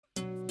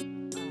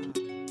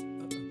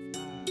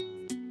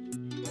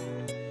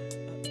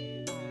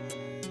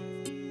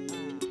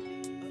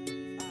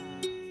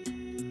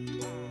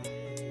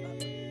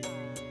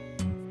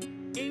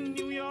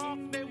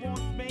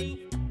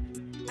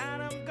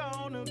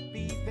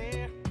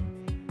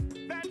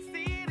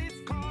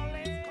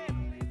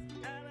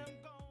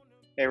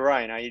Hey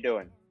Ryan, how you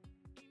doing?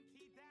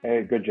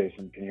 Hey, good,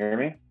 Jason. Can you hear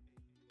me?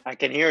 I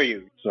can hear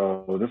you.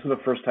 So this is the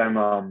first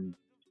time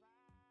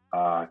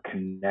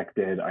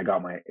connected. I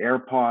got my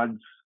AirPods.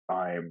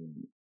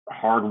 I'm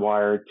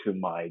hardwired to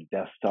my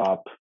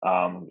desktop.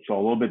 So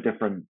a little bit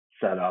different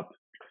setup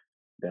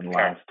than Okay.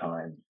 last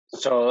time.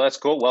 So that's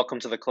cool. Welcome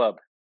to the club.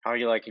 How are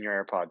you liking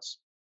your AirPods?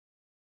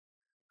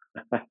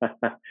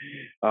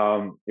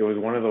 It was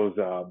one of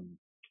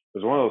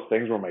those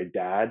things where my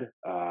dad,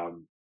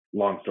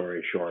 long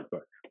story short,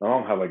 but my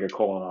mom had like a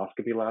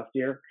colonoscopy last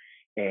year,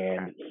 Okay.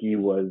 and he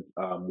was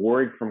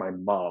worried for my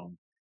mom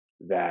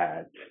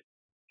that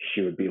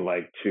she would be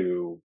like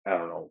too, I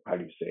don't know, how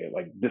do you say it,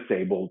 like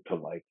disabled to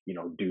like,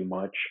 do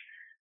much.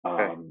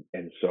 Okay.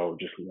 And so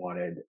just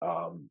wanted,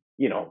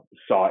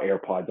 saw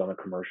AirPods on a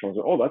commercial and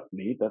said, oh, that's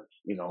neat. That's,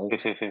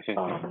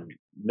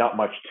 not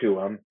much to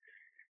them.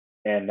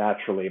 And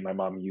naturally, my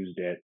mom used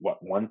it,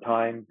 one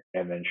time.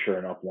 And then sure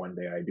enough, one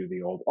day I do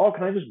the old, oh,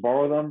 can I just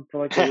borrow them for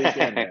like the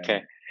weekend? Okay.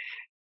 And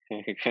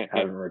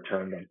haven't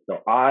returned them. So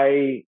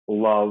I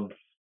love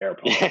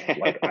AirPods.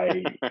 Like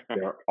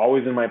they're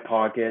always in my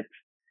pocket.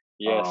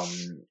 Yes.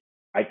 Um,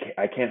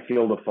 I can't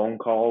field a phone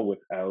call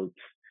without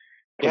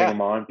putting Yeah.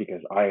 them on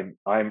because I'm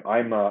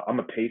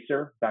a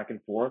pacer back and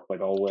forth.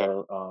 Like I'll Okay.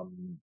 wear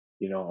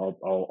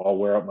I'll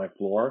wear out my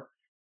floor,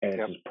 and it's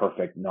Yep. just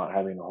perfect not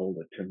having to hold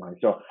it to my.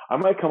 So I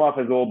might come off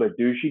as a little bit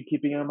douchey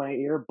keeping it in my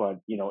ear, but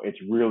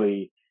it's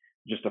really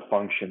just a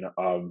function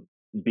of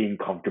being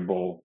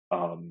comfortable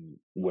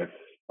with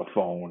a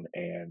phone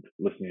and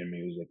listening to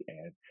music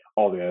and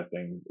all the other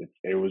things.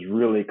 It was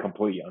really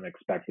completely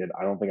unexpected.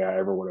 I don't think I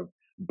ever would have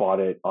bought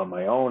it on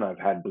my own. I've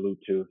had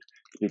Bluetooth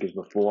speakers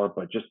before,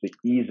 but just the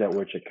ease at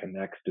which it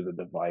connects to the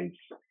device,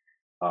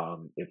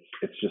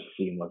 it's just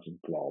seamless and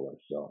flawless.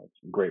 So it's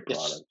a great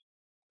Yes.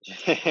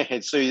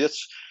 product.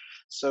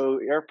 So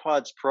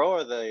AirPods Pro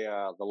or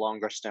the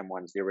longer stem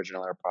ones, the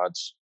original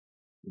AirPods?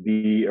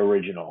 The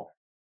original,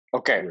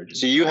 Okay. So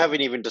original. you Yeah,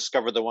 haven't even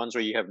discovered the ones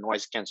where you have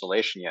noise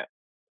cancellation yet.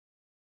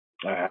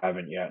 I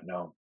haven't yet.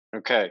 No.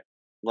 Okay.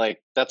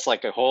 Like that's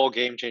like a whole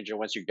game changer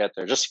once you get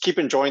there. Just keep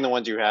enjoying the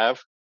ones you have.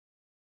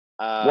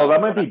 Well, that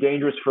might When I be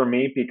dangerous for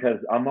me because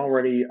I'm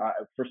already,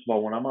 first of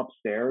all, when I'm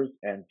upstairs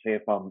and say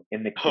if I'm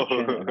in the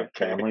kitchen and my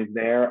okay. family's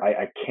there,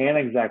 I can't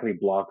exactly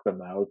block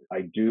them out.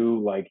 I do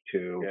like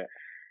to, Yeah.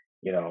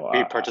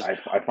 Be partic-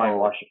 I find Oh,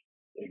 washing,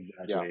 yeah.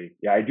 exactly.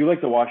 Yeah, I do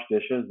like to wash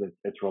dishes.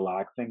 It's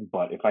relaxing,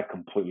 but if I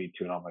completely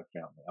tune out my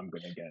family, I'm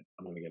gonna get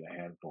a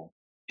handful.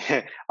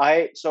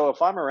 So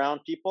if I'm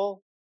around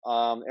people,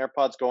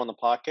 AirPods go in the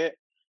pocket.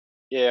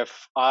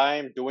 If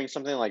I'm doing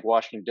something like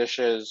washing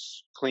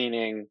dishes,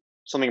 cleaning,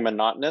 something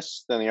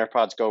monotonous, then the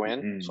AirPods go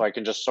in, so Hmm. I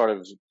can just sort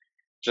of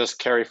just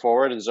carry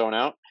forward and zone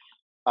out.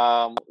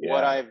 What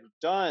Yeah, I've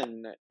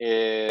done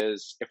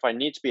is, if I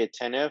need to be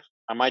attentive,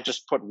 I might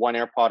just put one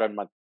AirPod in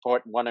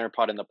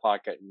the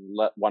pocket and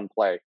let one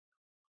play.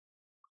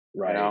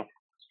 You right. know,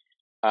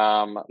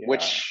 Yeah.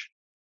 which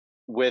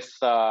with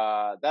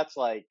that's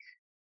like,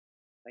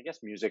 I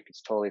guess music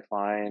is totally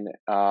fine.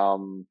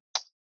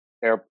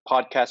 Air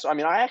podcasts. I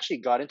mean, I actually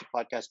got into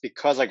podcasts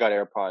because I got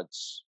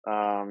AirPods.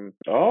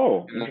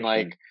 Oh, And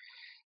interesting.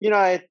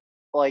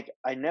 like,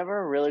 I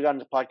never really got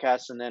into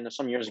podcasts, and then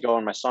some years ago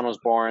when my son was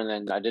born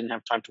and I didn't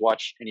have time to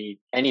watch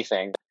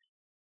anything,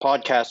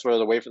 podcasts were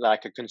the way for that I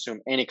could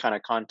consume any kind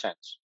of content.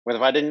 But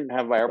if I didn't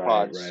have my Right,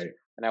 AirPods right.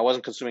 and I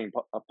wasn't consuming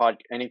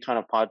any kind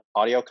of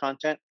audio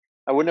content,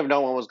 I wouldn't have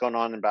known what was going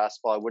on in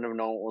basketball. I wouldn't have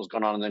known what was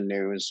going on in the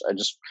news. I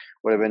just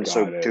would have been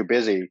so Got too it.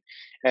 busy.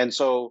 And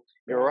so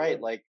you're Got right.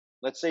 it. Like,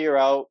 let's say you're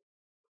out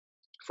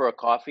for a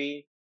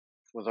coffee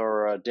with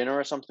or a dinner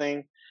or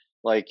something.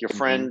 Like your Hmm.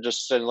 friend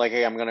just said, like,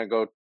 "Hey, I'm gonna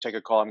go take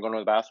a call. I'm going to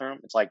the bathroom."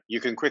 It's like you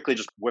can quickly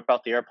just whip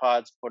out the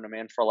AirPods, put them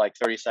in for like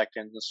 30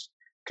 seconds,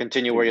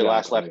 continue where you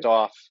last left Exactly.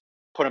 off,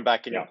 put them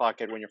back in your Yeah.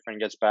 pocket when your friend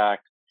gets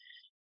back.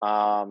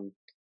 Um,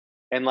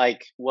 and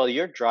like, well,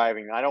 you're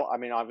driving. I don't. I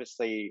mean,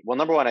 obviously, well,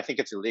 number one, I think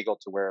it's illegal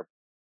to wear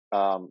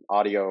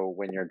audio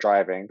when you're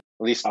driving. At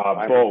least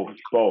I'm.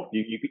 Both.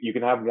 You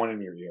can have one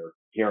in your ear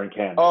here in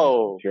Canada, anyways,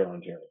 Oh, here in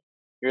Ontario.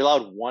 you're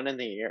allowed one in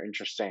the ear.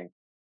 Interesting.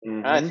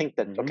 And I Hmm. think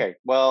that Hmm. okay.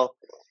 Well,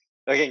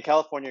 again, in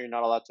California, you're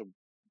not allowed to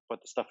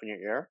put the stuff in your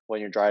ear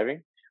when you're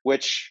driving,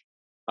 which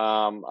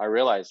I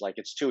realize like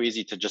it's too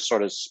easy to just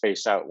sort of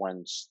space out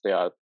when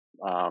the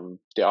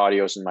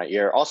audio's in my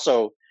ear.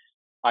 Also,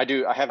 I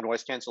have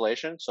noise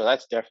cancellation, so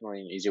that's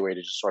definitely an easy way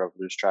to just sort of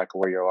lose track of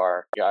where you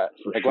are. Yeah,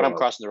 For like when I'm sure.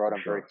 crossing the road, For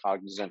I'm very sure.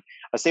 cognizant.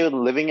 I say with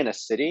living in a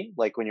city,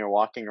 like when you're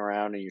walking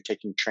around and you're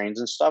taking trains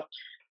and stuff,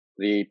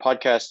 the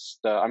podcasts,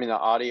 the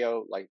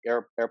audio, like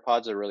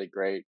AirPods are really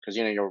great because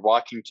you're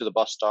walking to the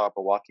bus stop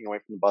or walking away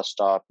from the bus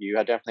stop. You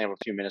definitely have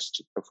a few minutes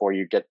before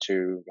you get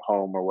to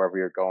home or wherever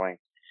you're going.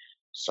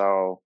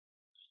 So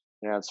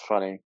yeah, it's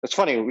funny. It's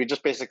funny. We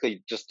just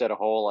basically just did a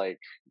whole like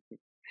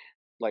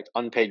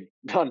unpaid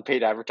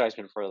unpaid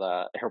advertisement for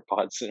the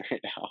AirPods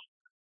right now.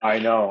 I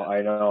know.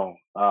 I know.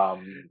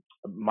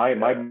 My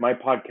Yeah. my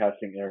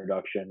podcasting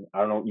introduction. I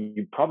don't know.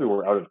 You probably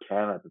were out of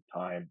Canada at the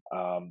time.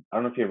 I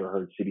don't know if you ever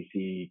heard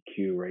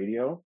CBCQ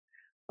radio.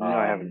 No,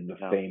 I haven't. The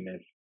No.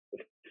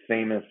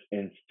 famous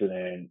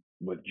incident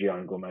with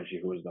Gian Gomeshi,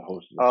 who was the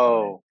host at the time.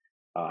 Oh,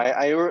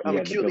 He I'm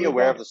had the acutely Billy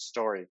aware Bob of the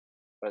story,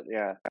 but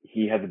yeah,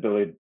 he had the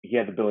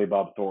Billy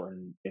Bob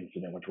Thornton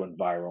incident, which went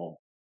viral.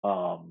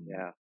 Um,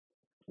 yeah.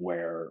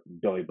 where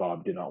Billy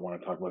Bob did not want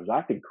to talk about his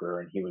acting career,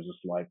 and he was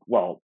just like,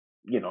 "Well,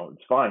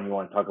 it's fine. You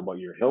want to talk about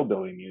your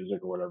hillbilly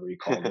music or whatever he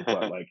called it,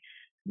 but like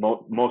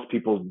most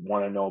people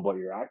want to know about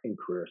your acting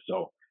career.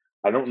 So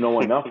I don't know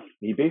enough."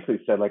 He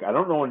basically said, like, "I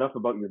don't know enough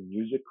about your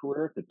music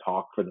career to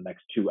talk for the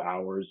next 2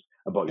 hours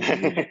about your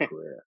music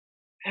career."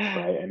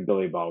 Right, and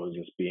Billy Bob was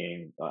just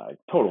being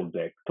total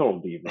dick, total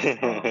diva.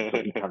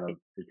 So he kind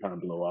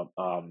of blew up.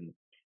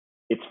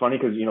 It's funny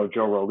because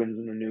Joe Rogan's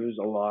in the news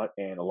a lot,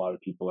 and a lot of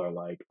people are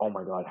like, "Oh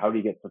my God, how do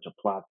you get such a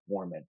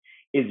platform? And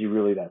is he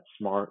really that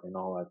smart and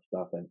all that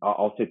stuff?" And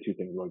I'll say two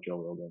things about Joe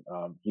Rogan.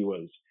 He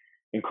was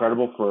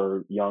incredible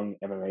for young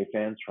MMA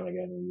fans trying to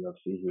get into the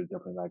UFC. He was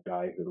definitely that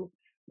guy who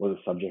was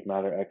a subject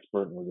matter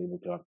expert and was able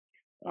to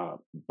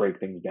break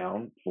things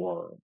down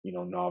for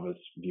novice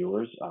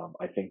viewers.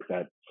 I think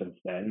that since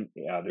then,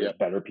 there's Yep.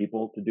 better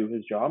people to do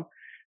his job.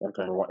 That's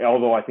Okay. number one.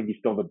 Although I think he's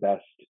still the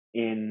best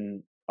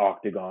in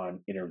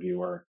octagon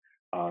interviewer.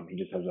 He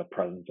just has a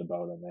presence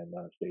about him and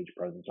a stage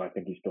presence. So I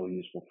think he's still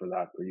useful for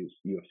that for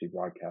UFC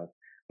broadcast.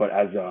 But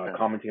as a Okay.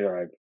 commentator,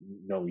 I have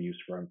no use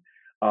for him.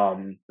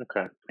 Um,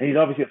 Okay. and he's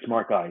obviously a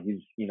smart guy.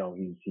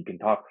 He can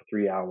talk for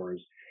 3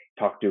 hours,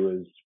 talk to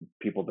his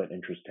people that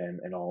interest him,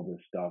 and all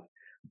this stuff.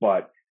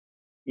 But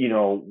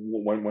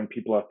when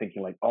people are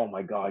thinking like, oh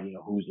my God,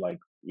 who's like,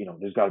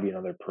 there's got to be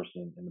another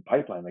person in the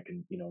pipeline that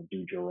can,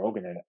 do Joe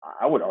Rogan. And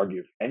I would argue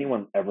if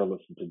anyone ever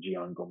listened to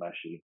Gian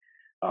Gomeshi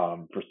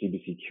for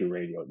CBCQ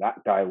radio,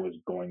 that guy was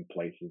going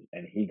places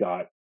and he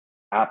got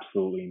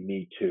absolutely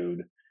me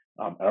too'd.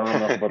 I don't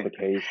know enough about the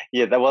case.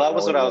 Yeah, I that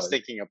was know what it I was was.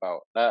 thinking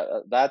about.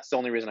 That's the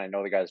only reason I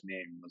know the guy's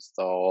name was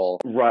the whole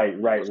Right,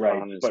 what right, was going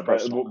right. on in his But but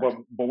personal but life.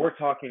 but but we're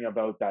talking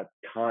about that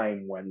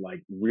time when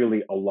like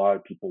really a lot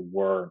of people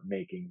were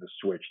making the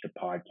switch to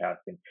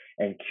podcasting,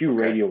 and Q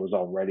Okay. Radio was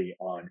already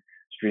on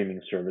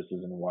streaming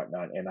services and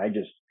whatnot. And I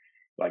just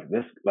like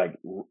this, like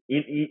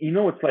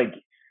it's like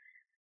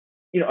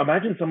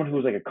imagine someone who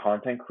was like a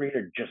content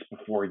creator just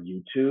before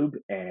YouTube,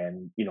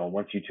 and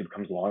once YouTube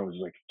comes along, it was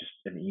like just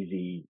an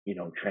easy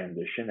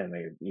transition, and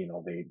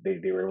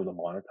they were able to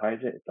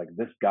monetize it. It's like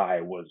this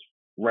guy was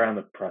right on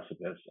the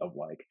precipice of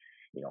like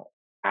you know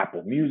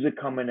Apple Music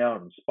coming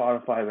out and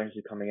Spotify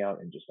eventually coming out,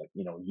 and just like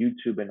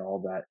YouTube and all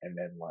that, and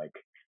then like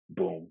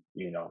boom,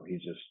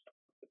 he's just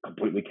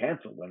completely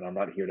canceled. And I'm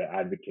not here to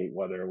advocate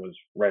whether it was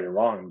right or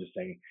wrong. I'm just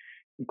saying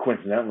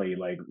coincidentally,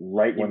 like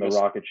right He when the missed.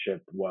 rocket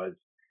ship was,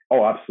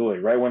 oh, absolutely,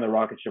 right when the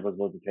rocket ship was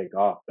about to take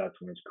off, that's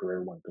when his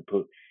career went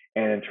kaput.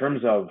 And in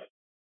terms of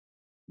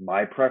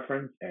my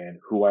preference and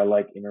who I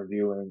like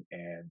interviewing,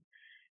 and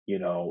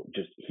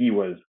just he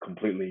was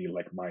completely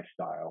like my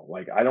style.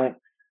 Like I don't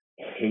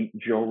hate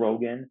Joe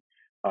Rogan,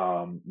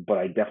 but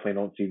I definitely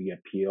don't see the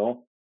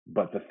appeal.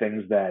 But the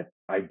things that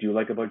I do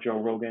like about Joe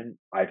Rogan,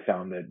 I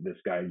found that this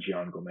guy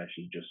Gian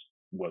Gomeshi just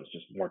was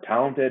just more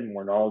talented,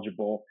 more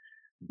knowledgeable,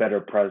 better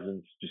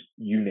presence, just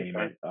you name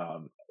Okay. it.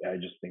 I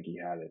just think he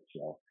had it.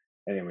 So,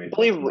 anyways, that's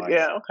Believable. my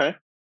Yeah. Okay.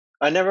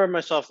 I never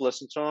myself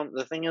listened to him.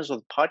 The thing is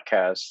with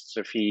podcasts,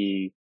 if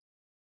he,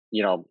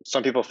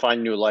 some people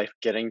find new life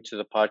getting to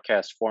the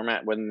podcast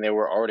format when they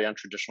were already on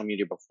traditional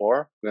media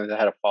before, when they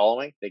had a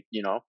following.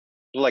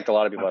 Like a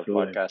lot of people have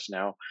absolutely, podcasts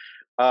now.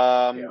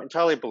 yeah,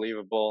 Entirely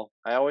believable.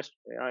 I always,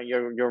 you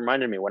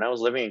reminded me when I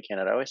was living in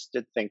Canada. I always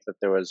did think that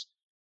there was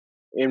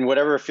in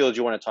whatever field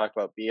you want to talk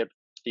about, be it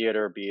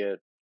theater, be it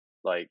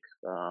like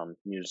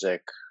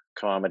music,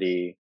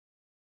 comedy,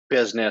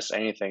 business,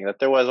 anything, that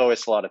there was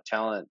always a lot of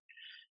talent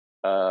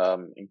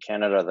in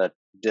Canada that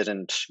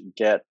didn't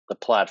get the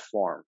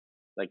platform.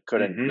 Like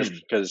couldn't just hmm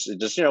because it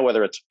just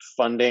whether it's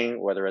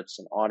funding, whether it's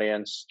an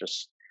audience,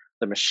 just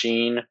the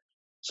machine.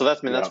 So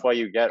that's yeah, why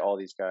you get all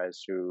these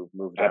guys who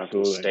move down to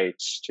the absolutely,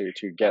 states to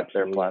get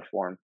their absolutely,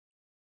 platform.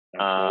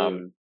 absolutely,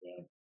 Um,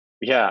 yeah,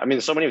 yeah, I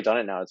mean, so many have done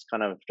it now. It's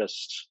kind of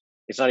just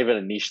it's not even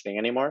a niche thing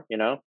anymore.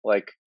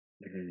 Like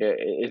hmm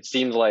it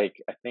seems like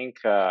I think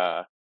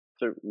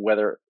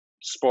whether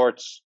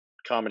sports,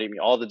 comedy,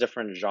 all the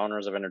different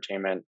genres of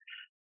entertainment,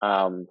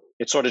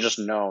 it's sort of just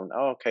known.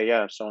 Oh, okay,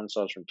 yeah, so and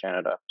so's from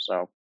Canada.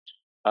 So,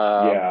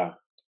 yeah, um,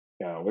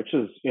 yeah. Which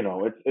is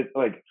it's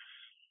like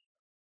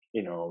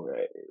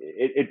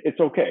it's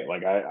okay.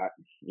 Like I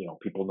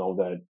people know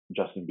that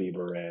Justin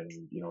Bieber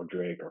and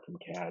Drake are from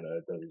Canada.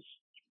 It does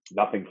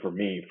nothing for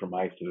me for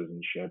my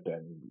citizenship,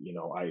 and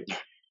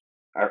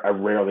I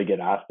rarely get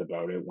asked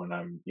about it when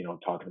I'm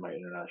talking to my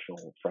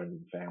international friends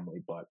and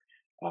family. But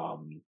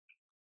um,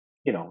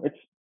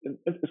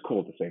 it's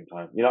cool at the same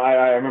time.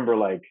 I remember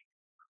like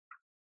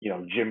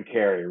Jim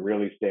Carrey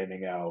really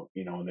standing out.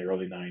 In the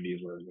early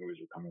 '90s where his movies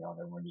were coming out,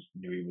 everyone just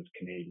knew he was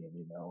Canadian.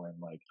 And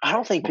like I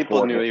don't think people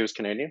before knew him, he was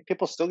Canadian.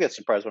 People still get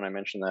surprised when I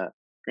mention that.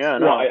 Yeah, Well,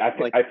 no,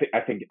 like, I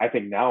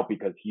think now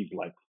because he's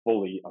like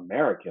fully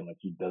American, like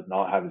he does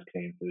not have his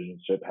Canadian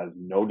citizenship, has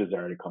no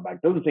desire to come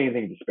back. Doesn't say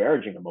anything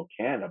disparaging about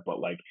Canada, but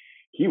like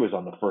he was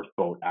on the first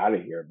boat out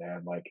of here,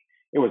 man. Like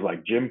it was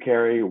like Jim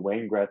Carrey,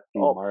 Wayne Gretzky,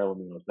 oh, Mario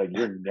Lemieux. It's like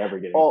you're never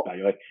getting us oh, back.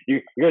 You're like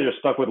you guys are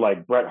stuck with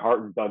like Bret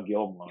Hart and Doug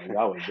Gilmour. Like, that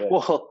was it.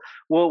 well,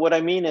 well, what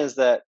I mean is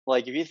that,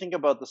 like, if you think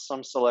about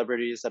some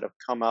celebrities that have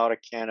come out of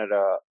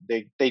Canada,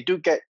 they do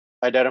get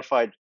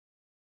identified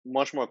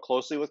much more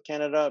closely with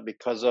Canada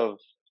because of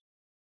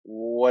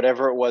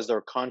whatever it was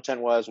their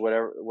content was,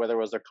 whatever, whether it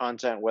was their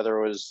content, whether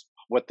it was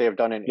what they have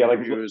done in Yeah,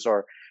 interviews,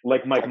 or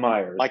like Mike like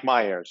Myers. Mike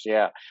Myers.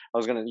 Yeah, I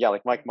was gonna, yeah,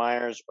 like Mike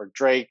Myers or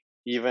Drake.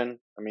 Even,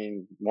 I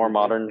mean, more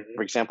modern, Hmm.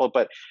 for example.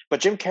 But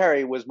Jim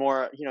Carrey was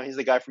more. He's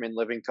the guy from In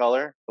Living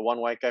Color, the one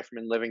white guy from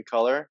In Living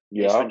Color,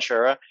 Ace Yeah.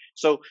 Ventura.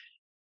 So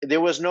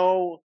there was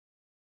no,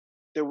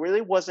 there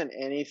really wasn't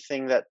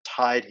anything that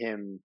tied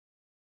him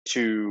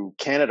to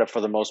Canada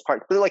for the most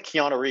part. Really, like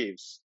Keanu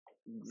Reeves,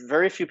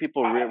 very few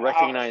people I,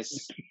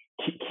 recognize.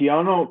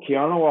 Keanu,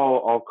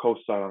 I'll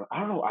co-sign on. I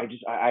don't know.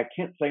 I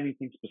can't say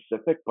anything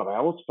specific, but I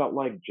always felt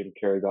like Jim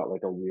Carrey got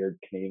like a weird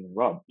Canadian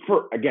rub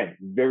for again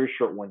very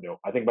short window.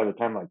 I think by the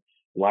time like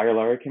Liar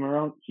Larry came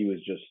around, he was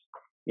just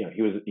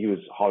he was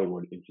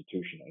Hollywood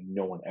institution, and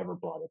no one ever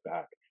brought it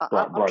back. I'm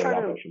Brought it trying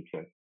up, to. I should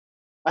say.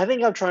 I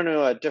think I'm trying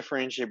to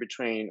differentiate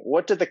between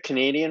what did the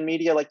Canadian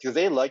media like, because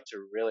they like to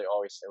really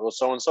always say, well,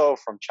 so and so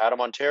from Chatham,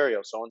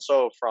 Ontario, so and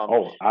so from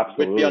Oh, Whitby,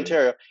 absolutely.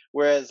 Ontario.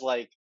 Whereas,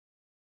 like,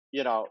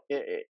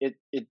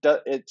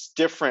 it's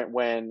different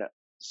when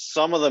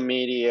some of the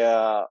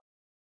media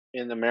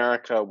in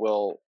America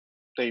will,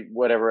 they,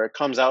 whatever, it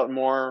comes out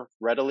more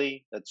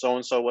readily that so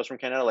and so was from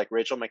Canada, like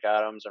Rachel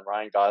McAdams and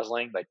Ryan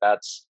Gosling, like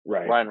that's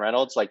Right. Ryan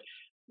Reynolds. Like,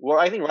 well,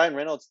 I think Ryan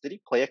Reynolds, did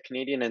he play a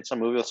Canadian in some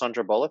movie with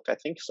Sandra Bullock? I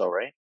think so,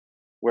 right?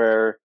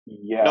 Where,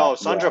 Yeah. no,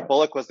 Sandra Yeah.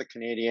 Bullock was the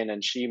Canadian,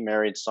 and she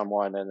married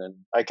someone, and then,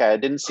 okay, I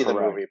didn't see the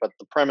Correct. movie, but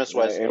the premise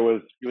was he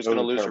was It going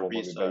to was a lose her terrible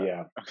movie, but visa.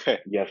 yeah. Okay,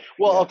 Yes.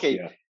 well, Yes. okay,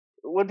 Yes.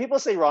 when people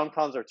say rom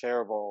coms are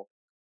terrible,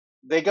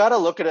 they got to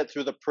look at it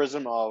through the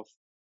prism of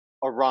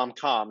a rom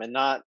com and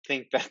not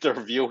think that they're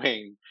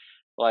viewing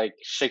like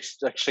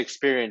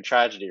Shakespearean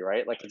tragedy,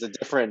 right? Like it's a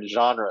different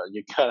genre.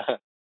 You gotta,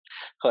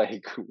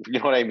 like, you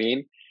know what I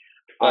mean?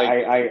 Like,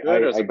 is it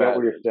good or is I it get bad?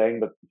 what you're saying,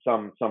 but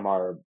some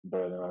are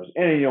better than others.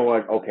 And you know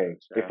what? Okay, if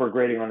Yeah. we're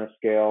grading on a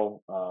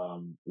scale,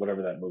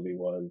 whatever that movie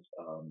was,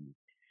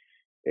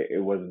 it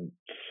wasn't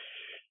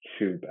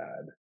too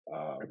bad.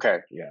 Okay.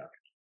 Yeah.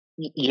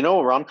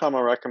 A rom com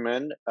I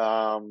recommend.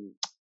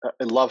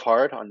 Love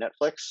Hard on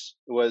Netflix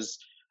was.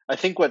 I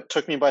think what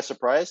took me by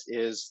surprise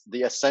is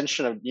the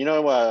ascension of,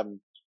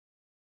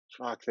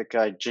 fuck, the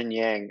guy Jin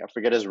Yang. I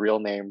forget his real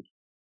name.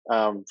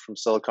 From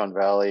Silicon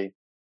Valley.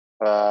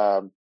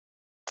 Um,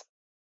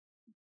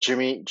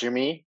 Jimmy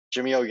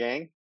O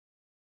Yang.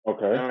 I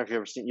Okay. don't know if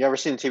you ever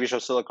seen the TV show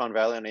Silicon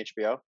Valley on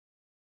HBO.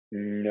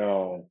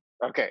 No.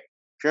 Okay,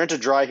 if you're into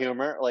dry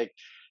humor, like,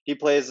 he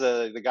plays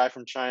the guy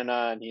from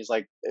China, and he's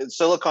like,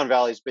 Silicon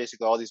Valley is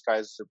basically all these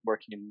guys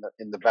working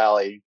in the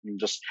valley and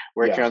just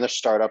working Yeah. on their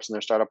startups and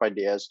their startup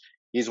ideas.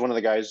 He's one of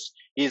the guys.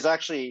 He's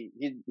actually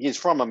he's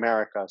from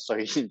America, so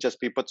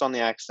he puts on the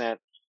accent.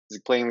 He's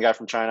playing the guy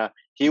from China.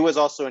 He was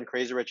also in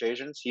Crazy Rich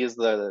Asians. He is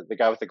the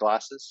guy with the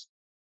glasses.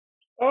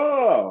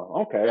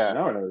 Oh, okay. Yeah.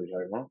 Now I know what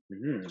you're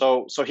talking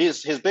about. So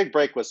his big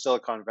break was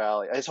Silicon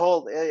Valley. His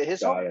whole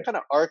Got it. kind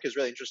of arc is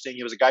really interesting.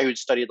 He was a guy who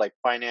studied like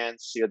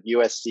finance. He had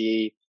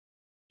USC,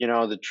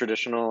 the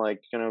traditional,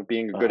 like,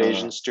 being a good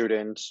Asian Uh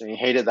student, and he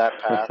hated that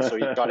path. So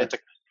he huh. got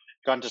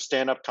into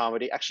stand up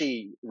comedy.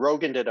 Actually,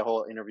 Rogan did a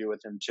whole interview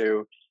with him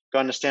too.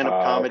 Got into stand up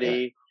Okay.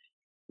 comedy.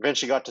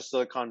 Eventually got to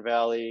Silicon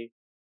Valley.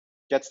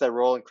 Gets that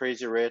role in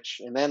Crazy Rich,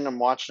 and then I'm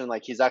watching,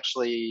 like, he's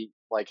actually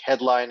like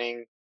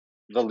headlining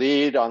the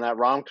lead on that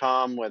rom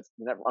com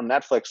on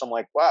Netflix. I'm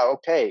like, wow,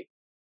 okay,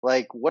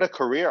 like, what a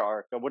career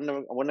arc. I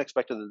wouldn't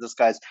expected that this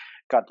guy's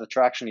got the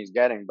traction he's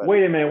getting, but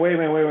Wait a minute. Wait a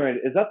minute. Wait a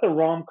minute. Is that the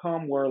rom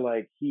com where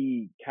like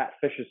he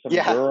catfishes some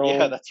yeah, yeah,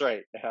 girl? that's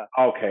right.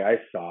 Okay, I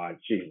saw it.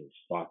 Jesus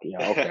fuck.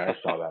 Yeah, okay, I Yeah.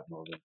 saw that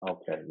movie.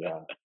 Okay, yeah.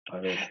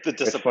 I mean, The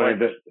it's funny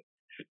that disappointment.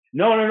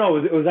 no.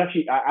 It was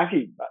actually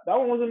actually that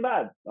one wasn't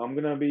bad. I'm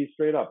gonna be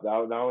straight up. That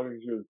one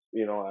was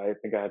I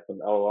think I had some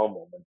LOL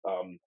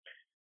moments.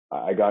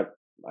 I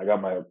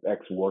got my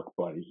ex work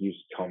buddy. He used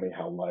to tell me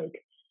how like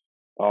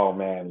oh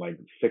man, like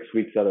 6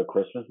 weeks out of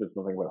Christmas, it's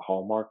nothing but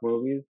Hallmark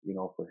movies.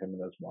 For him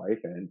and his wife,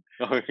 and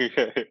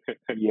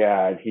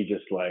yeah, and he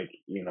just like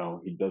he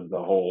does the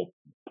whole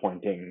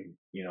pointing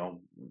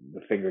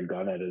the finger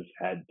gun at his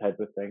head type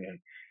of thing, and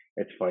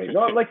it's funny.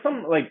 No, like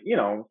some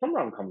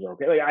rom coms are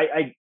okay.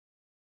 Like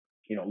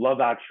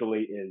Love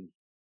Actually is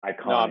No,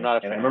 I'm iconic,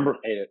 not a and I fan. remember.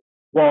 Hate it.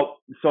 Well,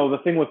 so the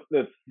thing with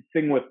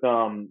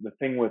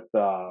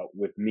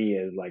me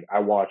is like I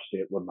watched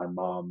it with my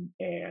mom,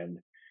 and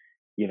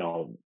you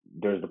know,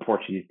 there's the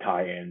Portuguese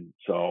tie-in.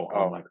 So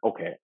I'm Oh, like,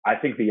 okay, I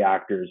think the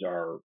actors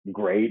are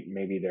great.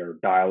 Maybe their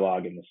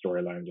dialogue and the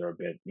storylines are a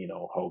bit,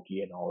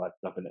 hokey and all that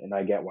stuff. And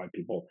I get why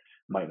people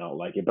might not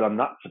like it, but I'm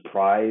not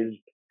surprised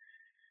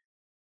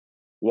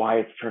why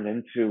it's turned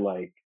into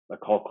like a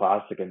cult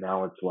classic, and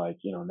now it's like,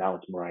 now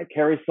it's Mariah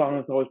Carey's song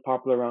that's always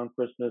popular around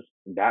Christmas.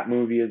 That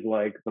movie is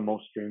like the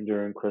most streamed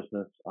during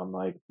Christmas. I'm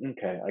like,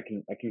 okay, I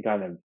can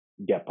kind of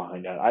get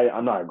behind that.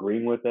 I'm not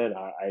agreeing with it.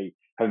 I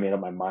haven't made up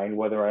my mind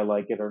whether I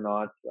like it or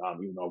not.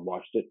 Even though I've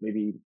watched it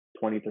maybe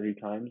 20, 30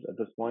 times at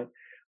this point.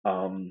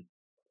 Um,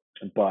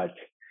 but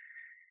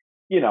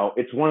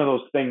it's one of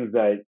those things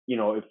that,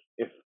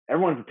 if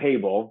everyone's at the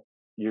table,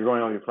 you're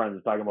going on with your friends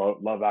and talking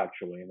about Love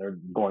Actually, and they're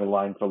going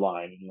line for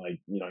line, and like,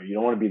 you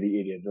don't want to be the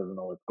idiot that doesn't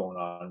know what's going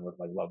on with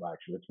like Love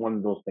Actually. It's one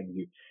of those things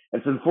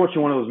it's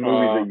unfortunately one of those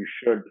movies Uh, that you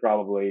should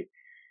probably,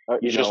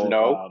 you just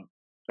know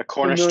a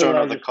cornerstone of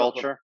familiarize the yourself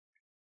with. culture.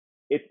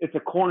 It's a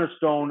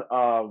cornerstone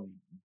of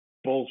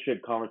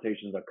bullshit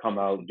conversations that come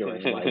out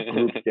during like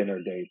group dinner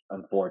dates,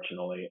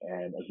 unfortunately.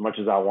 And as much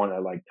as I want to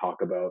like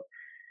talk about,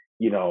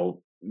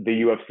 the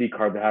UFC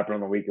card that happened on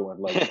the weekend with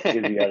like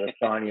Izzy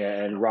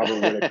Adesanya and Robert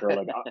Whitaker.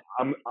 Like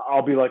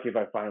I'll be lucky if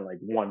I find like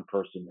one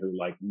person who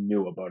like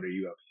knew about a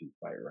UFC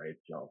fight, right?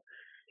 So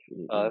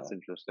Oh, that's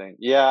interesting.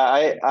 Yeah,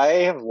 I yeah, I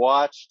have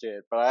watched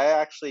it, but I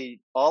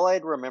actually all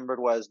I'd remembered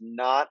was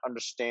not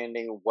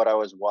understanding what I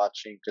was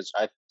watching because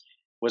I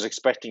was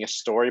expecting a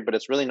story, but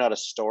it's really not a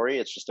story.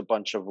 It's just a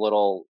bunch of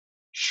little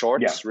yeah,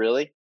 shorts,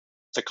 really.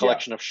 It's a yeah,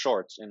 collection of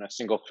shorts in a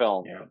single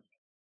film. yeah.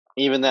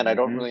 Even then, I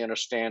don't Hmm. really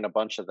understand a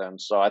bunch of them,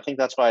 so I think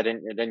that's why it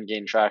didn't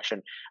gain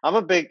traction. I'm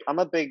a big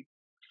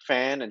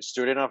fan and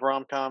student of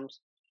rom coms.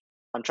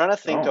 I'm trying to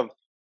think Oh, of.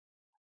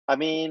 I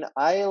mean,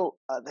 I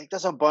think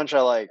there's a bunch I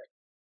like,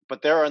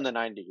 but they're in the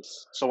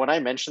 '90s. So when I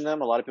mention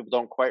them, a lot of people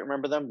don't quite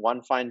remember them.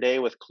 One Fine Day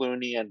with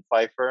Clooney and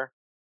Pfeiffer.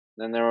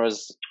 Then there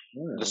was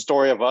The yeah.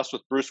 Story of Us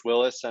with Bruce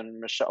Willis and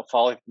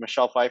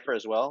Michelle Pfeiffer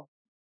as well.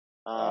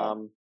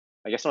 Wow.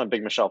 I guess I'm a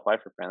big Michelle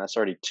Pfeiffer fan. That's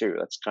already two.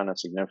 That's kind of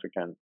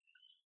significant.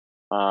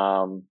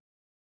 Um,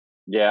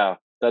 yeah,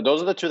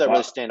 those are the two that really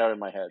Well, stand out in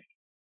my head.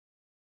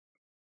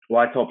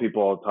 well, I tell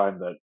people all the time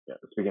that, yeah,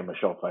 speaking of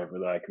Michelle Pfeiffer,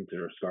 that I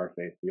consider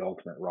Scarface the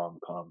ultimate rom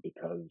com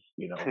because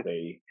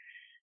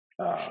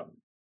um,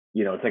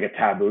 it's like a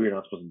taboo. You're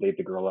not supposed to date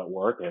the girl at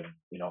work, and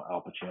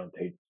Al Pacino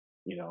dates,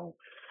 you know,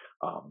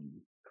 um,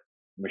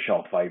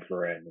 Michelle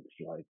Pfeiffer, and it's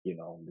like,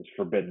 this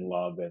forbidden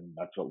love, and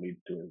that's what leads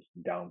to his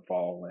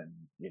downfall. And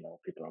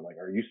people are like,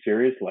 "Are you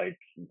serious? Like,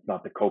 it's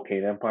not the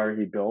cocaine empire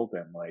he built,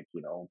 and like,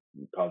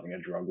 causing a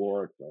drug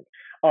war." It's like,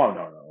 oh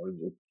no, no,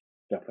 it's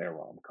definitely a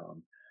rom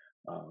com.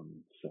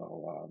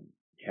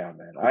 Yeah,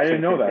 man, I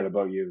didn't know that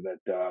about you.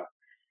 That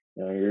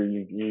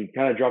you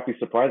kind of drop these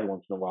surprises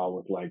once in a while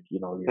with like,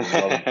 your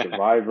love of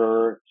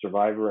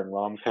Survivor, and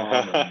rom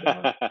com,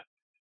 and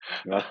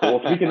that's cool.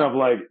 Well, speaking of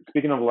like,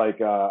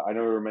 I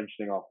know we were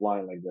mentioning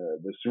offline, like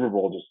the Super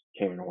Bowl just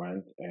came and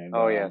went, and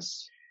Oh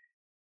yes.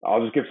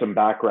 I'll just give some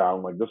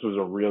background. Like, this was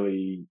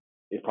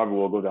it probably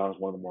will go down as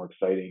one of the more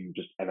exciting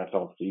just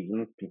NFL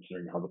seasons,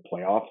 considering how the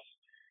playoffs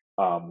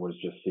was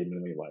just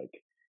seemingly like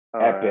All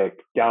right. epic,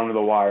 down to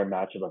the wire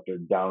matchup after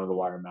down to the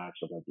wire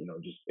matchup. Like,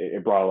 just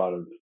it brought a lot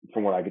of,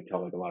 from what I could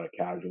tell, like a lot of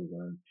casuals.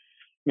 And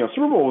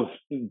Super Bowl was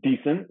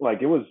decent.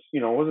 Like, it was,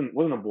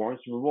 wasn't a boring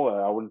Super Bowl.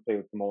 I wouldn't say it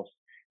was the most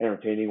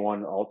entertaining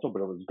one also,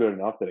 but it was good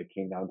enough that it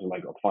came down to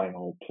like a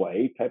final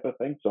play type of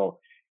thing. So,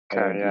 and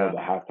Okay. then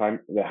Yeah.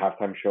 the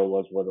halftime show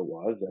was what it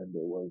was, and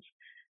it was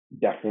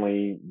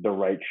definitely the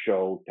right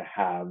show to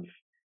have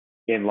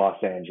in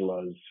Los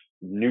Angeles,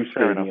 new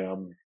Fair enough.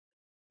 stadium.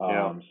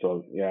 Yeah.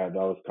 So yeah, that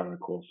was kind of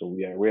cool. So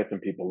yeah, we had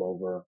some people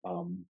over,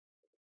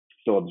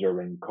 still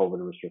observing COVID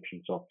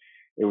restrictions. So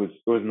it was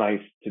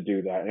nice to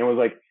do that. And it was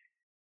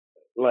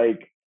like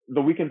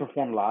the Weeknd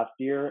performed last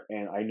year,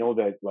 and I know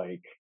that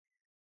like,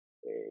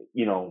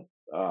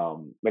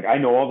 like I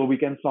know all the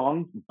Weeknd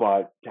songs,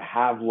 but to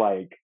have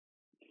like,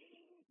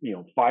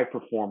 five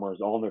performers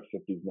all in their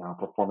 50s now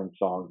performing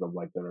songs of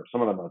like, that are,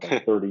 some of them are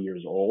like 30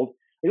 years old.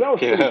 Like, that was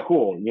pretty Yeah.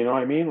 cool. You know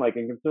what I mean? Like,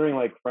 and considering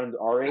like friends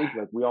our age,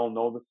 like we all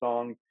know the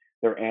songs,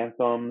 they're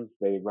anthems.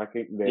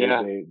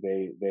 Yeah.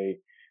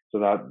 So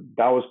that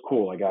was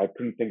cool. Like, I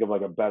couldn't think of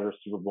like a better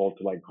Super Bowl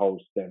to like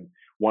host than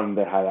one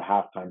that had a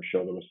halftime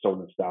show that was so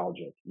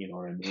nostalgic. You know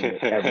what I mean?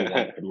 That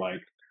everyone could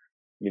like,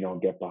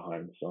 get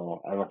behind.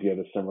 So I don't know if you had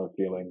a similar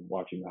feeling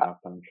watching the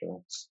halftime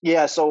show.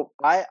 Yeah, so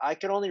I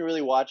could only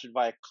really watch it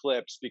via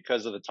clips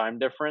because of the time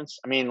difference.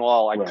 I mean,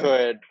 well, I Right.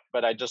 could,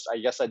 but I guess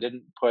I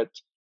didn't put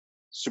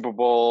Super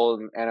Bowl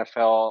and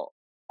NFL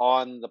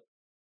on the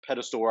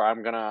pedestal where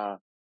I'm gonna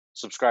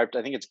subscribe to.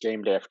 I think it's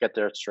Game Day. I forget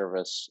their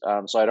service.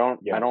 So I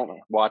Yeah. don't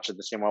watch it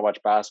the same way I watch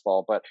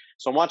basketball. But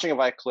so I'm watching it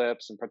via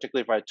clips and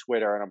particularly via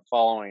Twitter, and I'm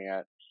following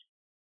it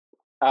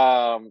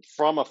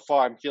from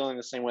afar. I'm feeling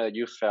the same way that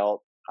you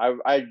felt.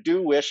 I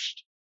do wish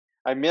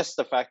I missed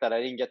the fact that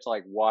I didn't get to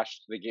like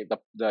watch the game,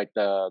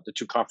 the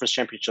two conference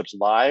championships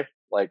live,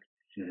 like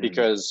Hmm.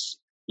 because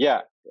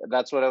yeah,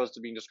 that's what I was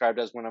being described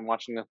as when I'm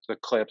watching the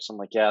clips. I'm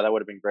like, yeah, that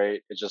would have been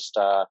great. It just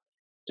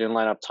didn't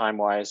line up time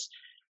wise.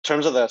 In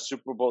terms of the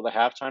Super Bowl, the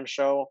halftime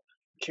show,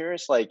 I'm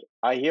curious. Like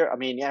I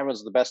mean, yeah, it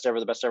was the best ever,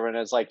 and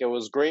it's like it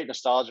was great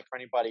nostalgia for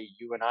anybody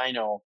you and I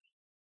know.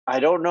 I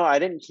don't know. I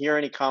didn't hear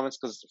any comments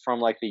because from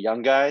like the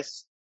young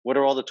guys. what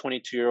do all the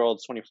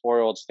 22-year-olds,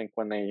 24-year-olds think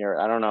when they hear it?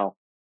 I don't know.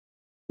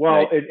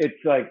 Well, Like,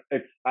 it's like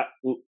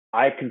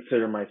I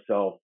consider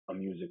myself a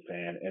music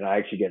fan, and I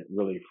actually get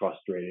really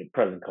frustrated,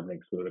 present company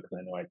excluded, because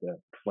I know I had to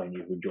explain to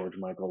you who George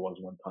Michael was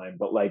one time.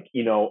 But like,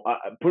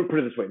 put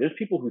it this way: there's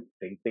people who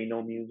think they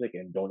know music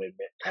and don't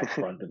admit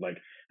upfront that like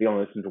they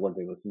only listen to what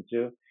they listen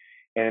to,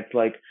 and it's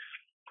like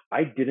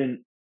I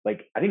didn't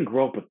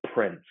grow up with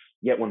Prince,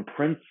 yet when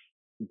Prince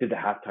did the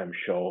halftime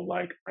show,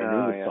 like I knew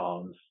oh the yeah,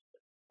 songs,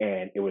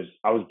 and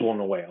I was blown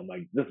away. I'm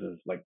like, this is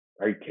like,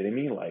 are you kidding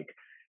me? Like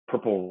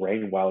Purple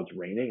Rain while it's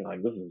raining,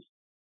 like this is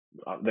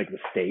like the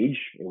stage.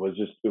 It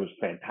was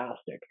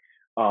fantastic.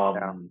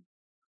 yeah.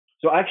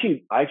 So I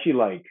actually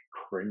like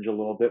cringe a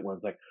little bit when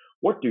it's like,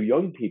 what do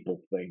young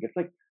people think? It's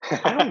like,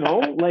 I don't know.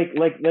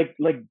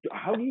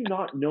 How do you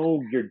not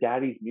know your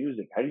daddy's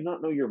music? How do you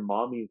not know your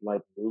mommy's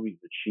like movies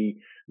that she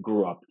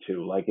grew up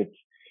to? Like it's,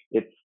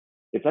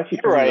 it's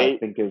actually You're something that I right.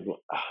 think is, If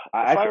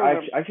I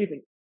remember, I actually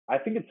think, I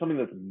think it's something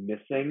that's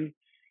missing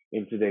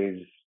in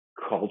today's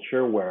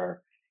culture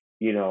where,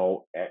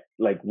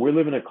 like we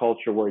live in a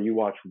culture where you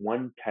watch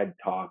one TED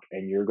talk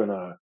and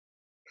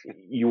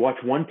you watch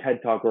one TED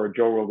talk or a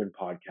Joe Rogan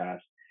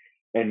podcast,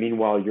 and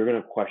meanwhile you're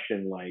gonna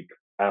question like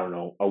I don't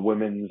know a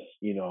women's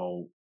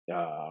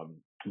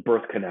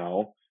birth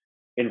canal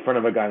in front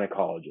of a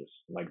gynecologist.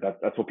 Like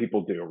that's what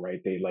people do,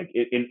 right? They like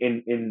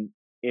in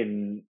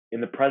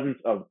the presence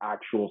of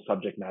actual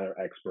subject matter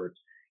experts,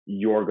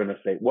 you're gonna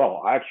say,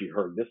 well, I actually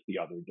heard this the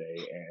other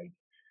day, and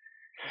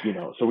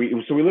so we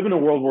live in a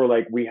world where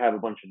like we have a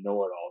bunch of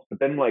know-it-alls, but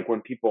then like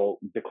when people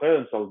declare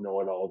themselves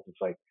know-it-alls, it's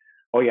like,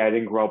 oh yeah, I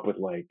didn't grow up with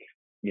like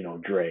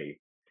Dre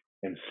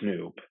and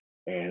Snoop,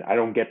 and I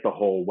don't get the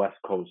whole West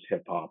Coast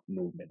hip hop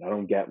movement. I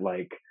don't get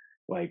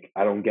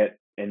I don't get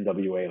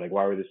NWA. Like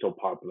why were they so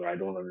popular? I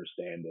don't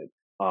understand it.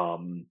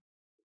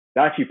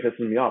 That actually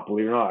pisses me off.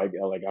 Believe it or not,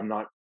 I'm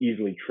not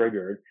easily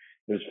triggered.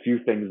 There's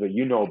few things that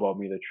you know about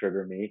me that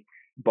trigger me,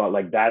 but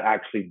like that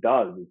actually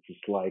does. It's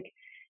just like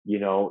you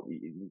know,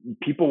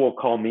 people will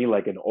call me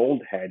like an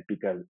old head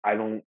because I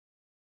don't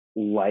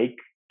like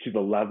to the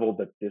level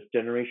that this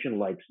generation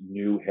likes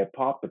new hip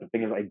hop. But the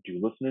thing is, I do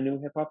listen to new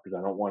hip hop because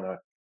I don't want to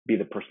be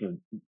the person.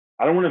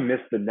 I don't want to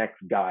miss the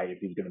next guy if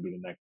he's going to be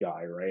the next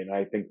guy, right? And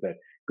I think that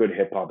good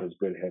hip hop is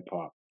good hip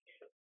hop.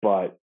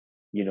 But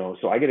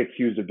so I get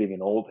accused of being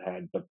an old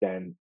head. But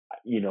then,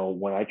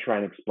 when I try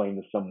and explain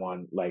to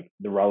someone like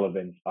the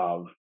relevance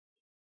of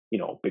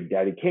Big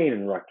Daddy Kane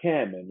and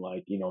Rakim and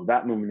like,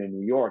 that movement in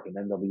New York and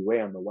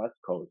NWA on the West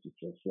Coast. It's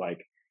just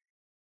like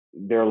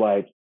they're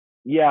like,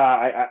 yeah,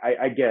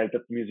 I get it.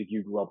 That's the music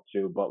you grew up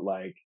to, but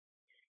like,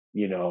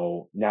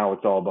 now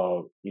it's all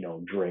about,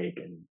 Drake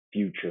and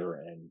Future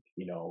and,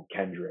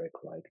 Kendrick.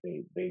 Like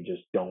they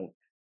just don't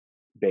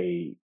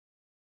they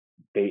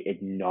they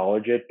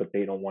acknowledge it, but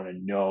they don't want to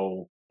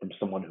know from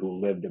someone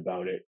who lived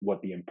about it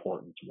what the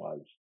importance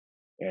was.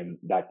 And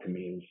that to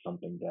me is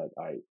something that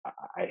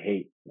I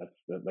hate.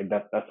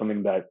 That's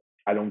something that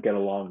I don't get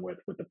along with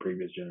the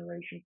previous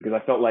generation because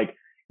I felt like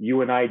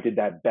you and I did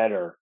that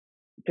better.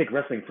 Take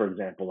wrestling for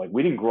example. Like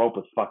we didn't grow up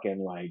with fucking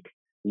like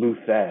Lou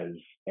Thez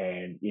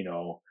and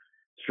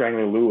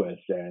Strangler Lewis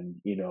and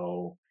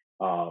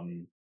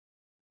um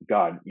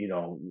God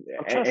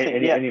I'm trying to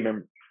think. Yeah, any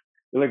member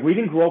like we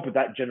didn't grow up with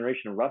that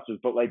generation of wrestlers,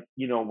 but like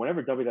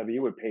whenever WWE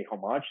would pay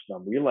homage to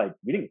them, we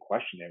didn't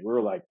question it. We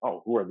were like,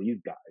 oh, who are these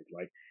guys?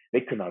 Like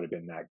they could not have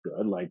been that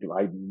good. Like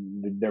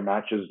their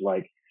matches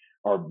like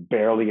are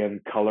barely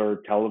in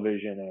color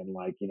television, and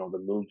like the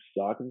moves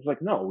suck. And it's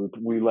like no,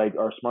 we like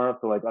are smart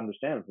enough to like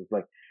understand this. It's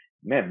like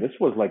man, this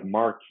was like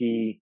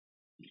marquee,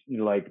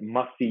 like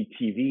must see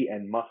TV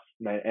and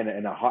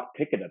and a hot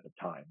ticket at the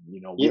time. We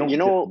you don't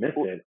know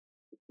dismiss it.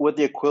 what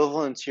the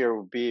equivalence here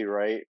would be,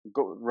 right?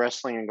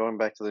 Wrestling and going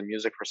back to the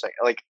music for a second.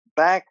 Like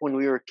back when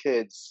we were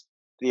kids,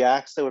 the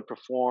acts that would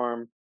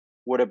perform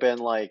would have been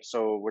like,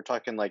 so we're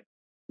talking like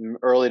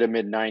early to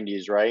mid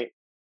 '90s, right?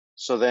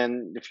 So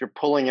then, if you're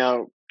pulling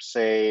out,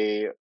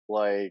 say,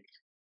 like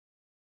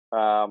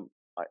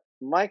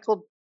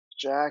Michael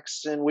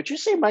Jackson, would you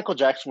say Michael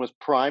Jackson was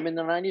prime in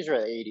the '90s or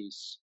the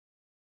 '80s?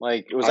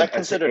 Like, was that I'd say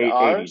considered 80s,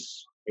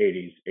 ours?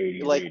 80s,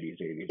 80s, Like, 80s,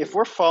 80s, if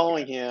we're 80s.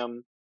 following Yeah,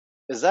 him,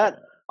 is that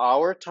yeah.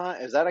 our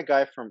time? Is that a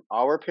guy from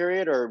our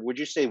period, or would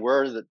you say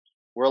we're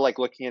like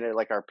looking at it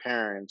like our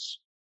parents?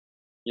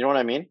 You know what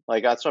I mean?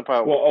 Like that's what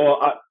about. Well,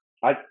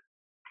 I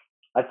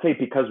I'd say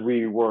because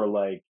we were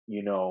like,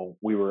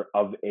 we were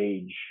of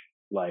age,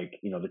 like,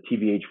 the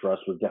TV age for us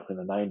was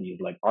definitely in the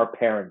 90s. Like our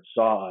parents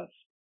saw us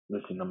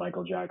listen to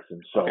Michael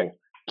Jackson. Okay,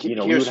 So, we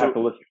would here's have to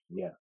who listen.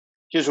 Yeah.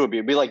 Here's what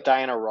it'd be like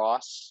Diana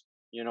Ross,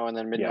 and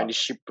then mid Yeah.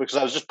 '90s. Because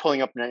I was just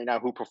pulling up right now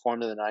who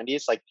performed in the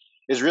 '90s. Like,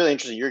 it's really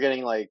interesting. You're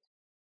getting like,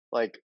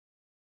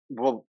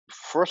 well,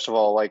 first of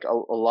all, like a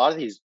lot of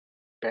these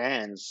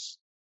bands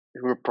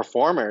who are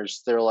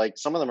performers, they're like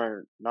some of them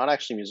are not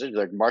actually musicians,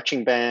 they're like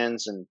marching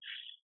bands, and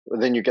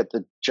then you get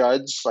the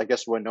Judds, I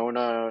guess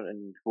Winona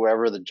and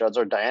whoever the Judds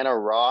are, Diana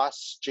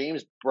Ross,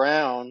 James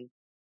Brown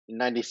in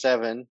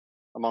 '97,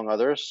 among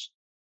others.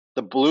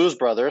 the Blues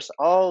Brothers.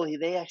 Oh,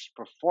 they actually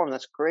performed.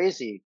 That's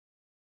crazy.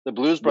 The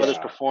Blues Brothers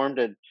Yeah. performed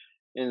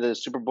in the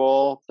Super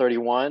Bowl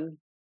 31.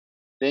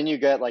 Then you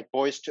get like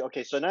Boys to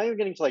okay, so now you're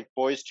getting to like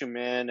Boys to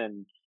Men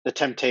and the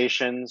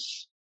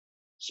Temptations,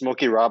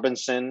 Smokey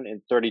Robinson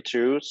in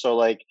 32. So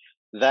like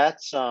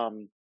that's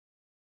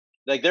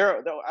like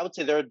I would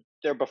say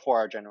they're before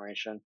our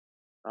generation.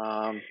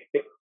 Um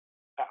It,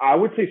 I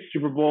would say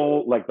Super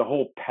Bowl, like the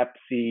whole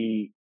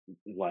Pepsi,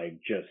 like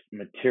just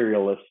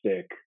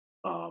materialistic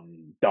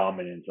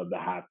dominance of the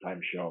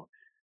halftime show.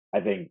 I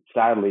think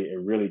sadly it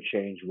really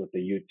changed with the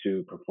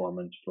U2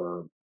 performance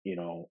for,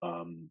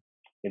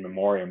 in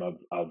memoriam of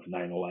 9/11,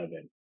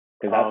 because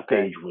oh, that okay.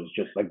 stage was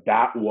just like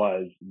that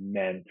was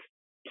meant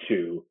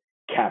to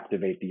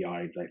captivate the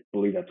audience. I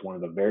believe that's one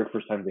of the very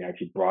first times they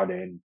actually brought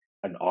in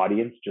an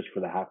audience just for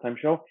the halftime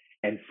show.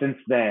 And since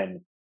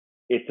then,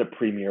 it's a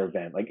premier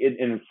event. Like it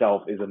in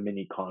itself is a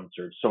mini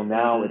concert. So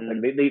now it's like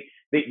Mm,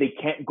 they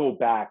can't go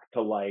back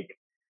to like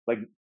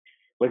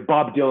like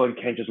Bob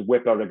Dylan can't just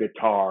whip out a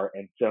guitar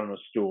and sit on a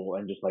stool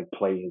and just like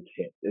play his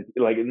hits. It's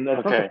like, and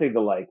that's not to okay. say that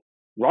like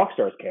rock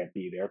stars can't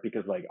be there,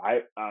 because like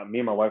me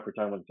and my wife were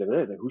talking about this the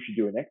other day, like who should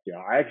do it next year.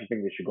 I actually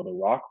think they should go the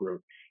rock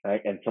route,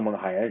 and someone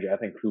high energy. I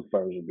think Foo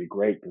Fighters would be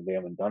great because they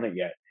haven't done it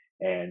yet.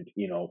 And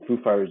Foo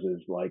Fighters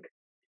is like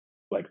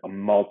a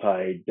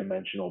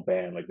multi-dimensional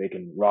band. Like they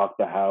can rock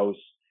the house.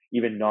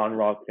 Even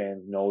non-rock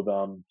fans know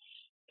them,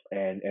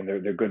 and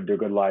they're good. They're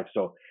good live.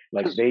 So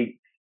like Because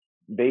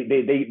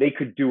they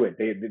could do it.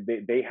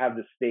 They have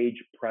the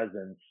stage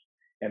presence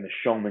and the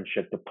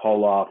showmanship to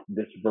pull off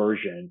this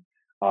version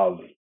of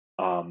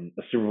a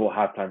Super Bowl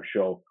halftime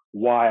show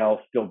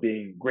while still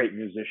being great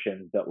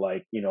musicians that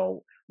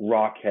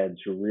rock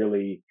heads who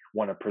really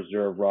want to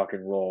preserve rock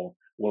and roll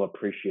will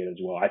appreciate as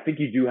well. I think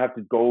you do have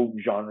to go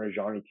genre to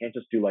genre. You can't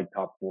just do like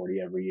top 40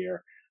 every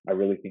year. I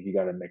really think you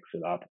got to mix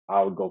it up.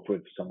 I would go for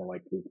someone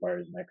like Foo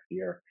Fighters next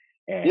year,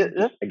 yeah, and yeah,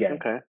 just again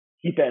okay.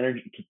 keep the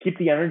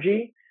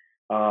energy,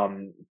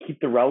 keep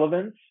the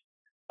relevance.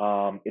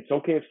 It's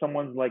okay if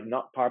someone's like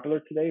not popular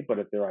today, but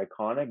if they're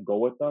iconic, go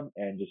with them,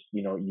 and just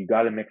you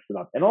got to mix it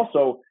up. And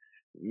also,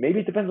 maybe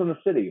it depends on the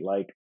city.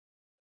 Like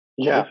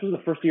this Yeah. was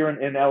the first year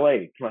in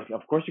LA. Like,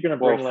 of course you're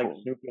gonna Well, bring like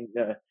Snoop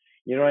and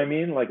you know what I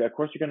mean. Like, of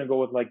course you're gonna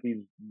go with like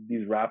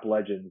these rap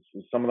legends.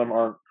 Some of them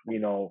aren't,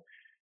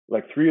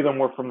 like three of them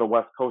were from the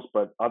West Coast,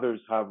 but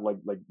others have like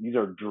these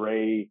are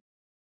Dre.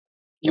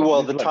 Like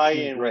well, this the is like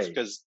Team tie-in was Dre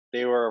because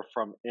they were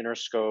from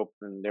Interscope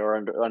and they were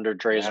under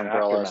Dre's and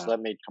umbrella, so Aftermath,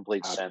 that made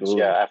complete sense. Yeah,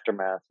 absolutely.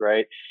 Aftermath,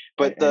 right?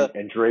 and But and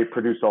and Dre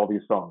produced all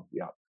these songs.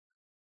 Yeah,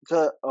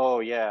 the oh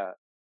yeah,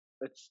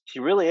 he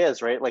really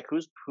is right. Like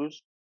who's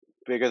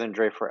bigger than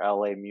Dre for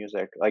LA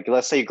music? Like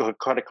let's say you go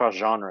cut across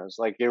genres,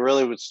 like it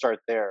really would start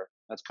there.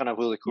 That's kind of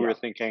who we're yeah.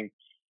 thinking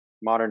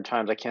modern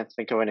times. I can't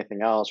think of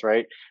anything else,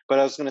 right? But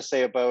I was gonna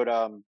say about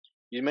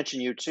you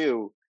mentioned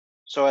U2.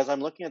 So as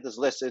I'm looking at this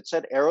list, it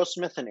said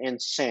Aerosmith and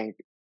NSYNC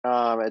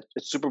at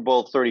Super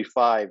Bowl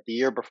 35, the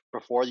year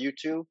before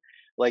U2.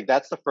 Like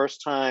that's the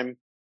first time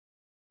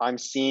I'm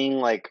seeing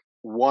like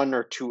one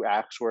or two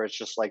acts where it's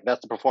just like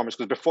that's the performance.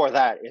 Because before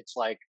that, it's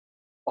like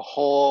a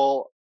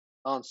whole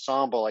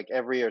ensemble. Like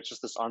every year, it's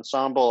just this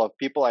ensemble of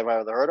people I've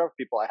either heard of,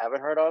 people I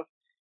haven't heard of.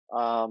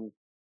 Um,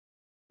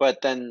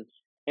 but then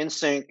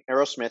NSYNC,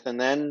 Aerosmith, and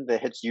then the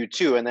hits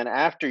U2, and then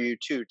after U2,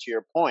 to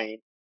your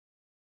point,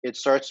 it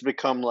starts to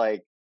become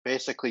like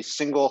basically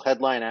single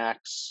headline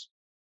acts,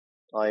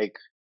 like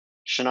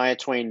Shania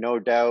Twain, No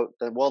Doubt.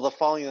 The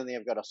following then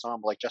they've got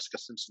ensemble like Jessica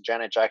Simpson,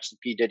 Janet Jackson,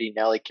 P Diddy,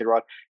 Nelly, Kid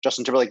Rock,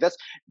 Justin Timberlake. That's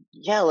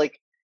yeah, like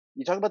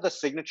you talk about the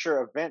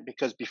signature event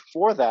because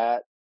before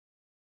that,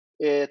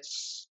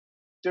 it's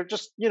they're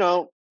just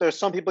there's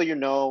some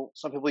people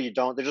some people you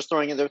don't. They're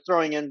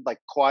throwing in like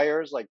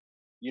choirs, like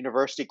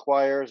university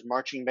choirs,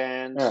 marching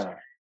bands, Yeah.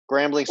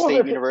 Grambling Well,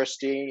 State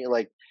University,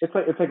 like it's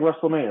like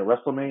WrestleMania.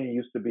 WrestleMania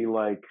used to be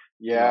like,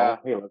 yeah,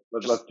 hey,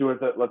 let's just do it.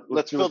 Let's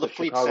let's do fill it the the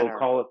Fleet Chicago Center.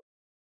 Call it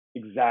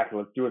exactly.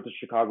 Let's do it the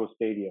Chicago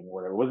Stadium or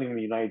whatever. It wasn't even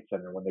the United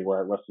Center when they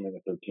were at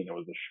WrestleMania 13. It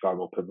was the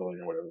Chicago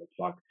Pavilion or whatever the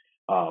fuck.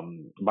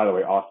 By the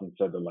way, Austin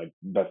said that like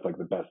that's like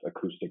the best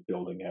acoustic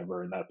building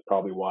ever, and that's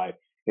probably why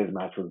his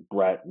match with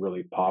Brett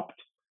really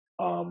popped.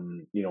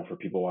 For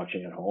people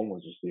watching at home,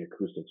 was just the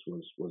acoustics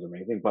was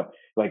amazing. But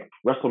like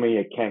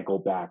WrestleMania can't go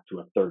back to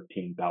a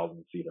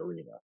 13,000 seat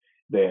arena.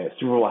 The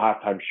Super Bowl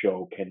halftime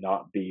show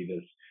cannot be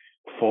this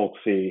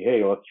folksy.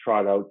 Hey, let's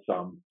trot out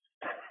some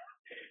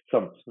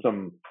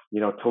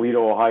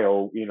Toledo,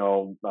 Ohio,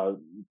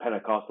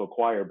 Pentecostal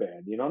choir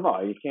band.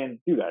 No, you can't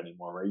do that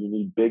anymore, right? You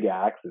need big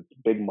acts. It's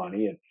big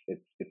money.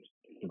 It's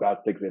for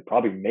God's sake, it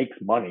probably makes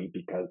money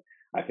because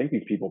I think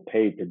these people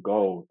paid to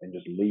go and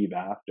just leave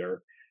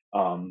after.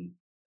 Um,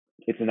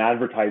 it's an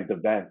advertised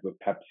event with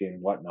Pepsi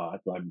and whatnot.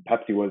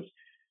 Pepsi was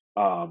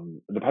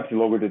the Pepsi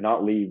logo did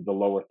not leave the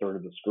lower third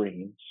of the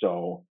screen.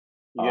 So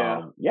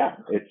Yeah, yeah,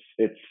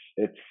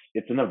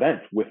 it's an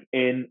event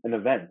within an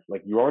event.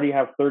 Like you already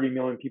have 30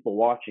 million people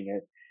watching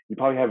it. You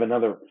probably have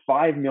another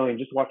 5 million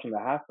just watching the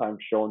halftime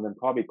show and then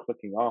probably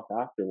clicking off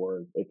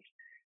afterwards.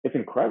 It's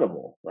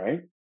incredible,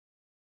 right?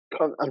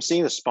 I'm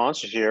seeing the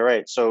sponsors here,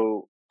 right?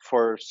 So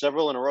for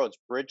several in a row, it's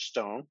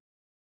Bridgestone.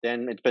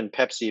 Then it's been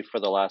Pepsi for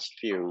the last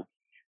few.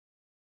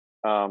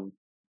 Um,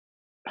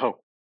 oh,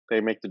 they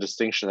make the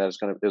distinction that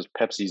it was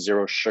Pepsi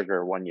Zero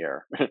Sugar one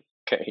year.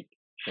 Okay.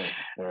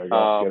 There you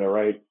go. Get it Um,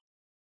 right.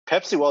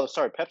 Pepsi. Well,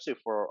 sorry, Pepsi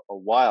for a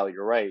while.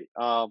 You're right.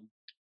 Um,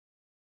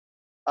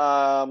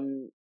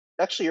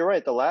 Actually, you're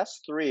right. The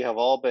last three have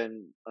all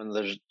been in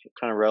the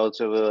kind of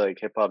relatively like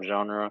hip hop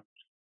genre.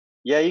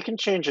 Yeah, you can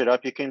change it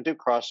up. You can do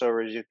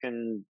crossovers. You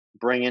can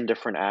bring in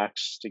different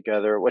acts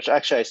together, which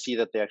actually I see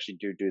that they actually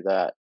do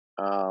that.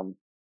 Um,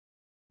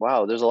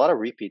 wow, there's a lot of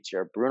repeats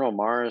here. Bruno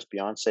Mars,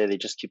 Beyonce, they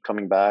just keep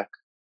coming back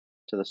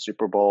to the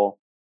Super Bowl.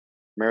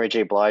 Mary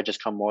J. Blige has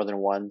come more than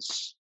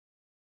once.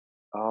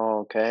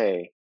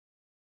 Okay.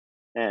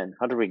 Man,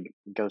 how did we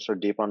go so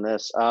deep on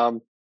this?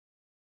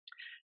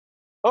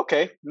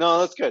 Okay, no,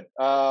 that's good.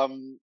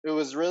 It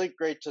was really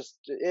great.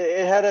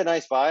 It had a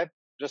nice vibe.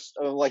 Just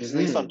like at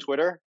least on Hmm.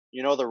 Twitter,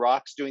 The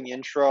Rock's doing the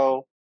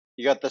intro.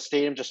 You got the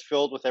stadium just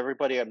filled with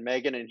everybody. You got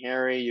Megan and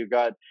Harry. You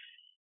got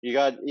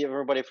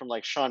everybody from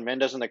like Shawn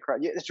Mendes in the crowd.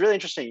 Yeah, it's really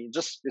interesting.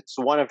 It's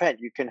one event.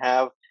 You can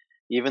have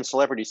even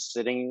celebrities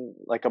sitting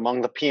like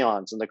among the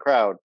peons in the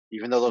crowd,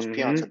 even though those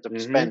peons Hmm. had to Hmm.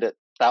 spend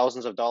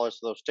thousands of dollars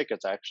for those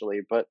tickets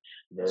actually. But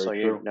Very so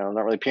true.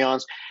 not really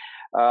peons.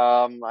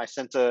 I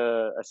sent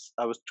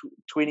I was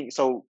tweeting.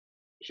 So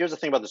here's the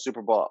thing about the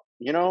Super Bowl.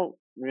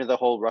 The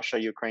whole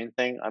Russia Ukraine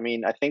thing. I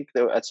mean, I think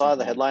I saw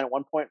the Hmm. headline at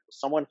one point.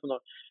 Someone from the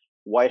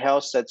White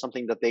House said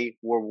something that they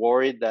were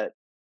worried that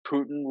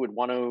Putin would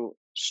want to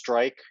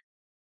strike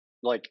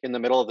like in the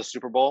middle of the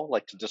Super Bowl,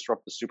 like to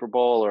disrupt the Super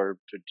Bowl or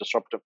to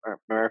disrupt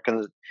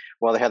Americans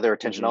while they had their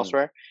attention Hmm.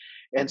 elsewhere.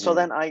 And so Hmm.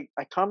 then I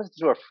commented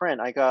to a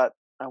friend.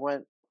 I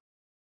went,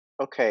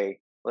 okay,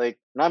 like,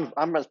 and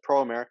I'm as pro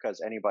America as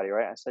anybody,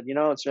 right? I said,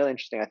 it's really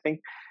interesting. I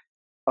think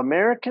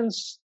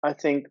Americans,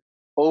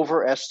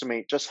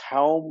 overestimate just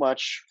how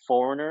much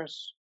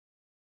foreigners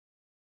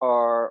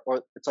or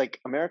it's like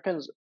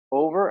Americans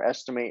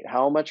overestimate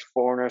how much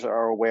foreigners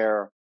are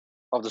aware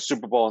of the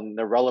Super Bowl and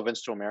their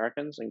relevance to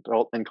Americans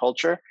and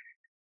culture.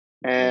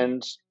 Hmm.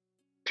 And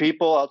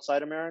people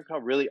outside America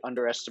really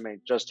underestimate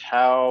just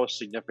how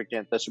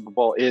significant the Super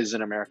Bowl is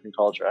in American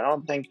culture. I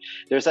don't think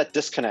there's that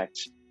disconnect.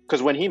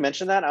 Because when he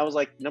mentioned that, I was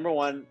like, number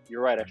one,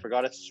 you're right. I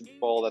forgot it's Super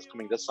Bowl that's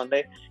coming this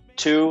Sunday.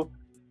 Two,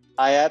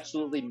 I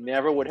absolutely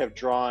never would have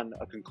drawn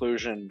a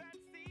conclusion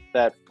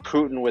that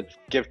Putin would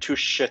give two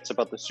shits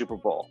about the Super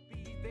Bowl.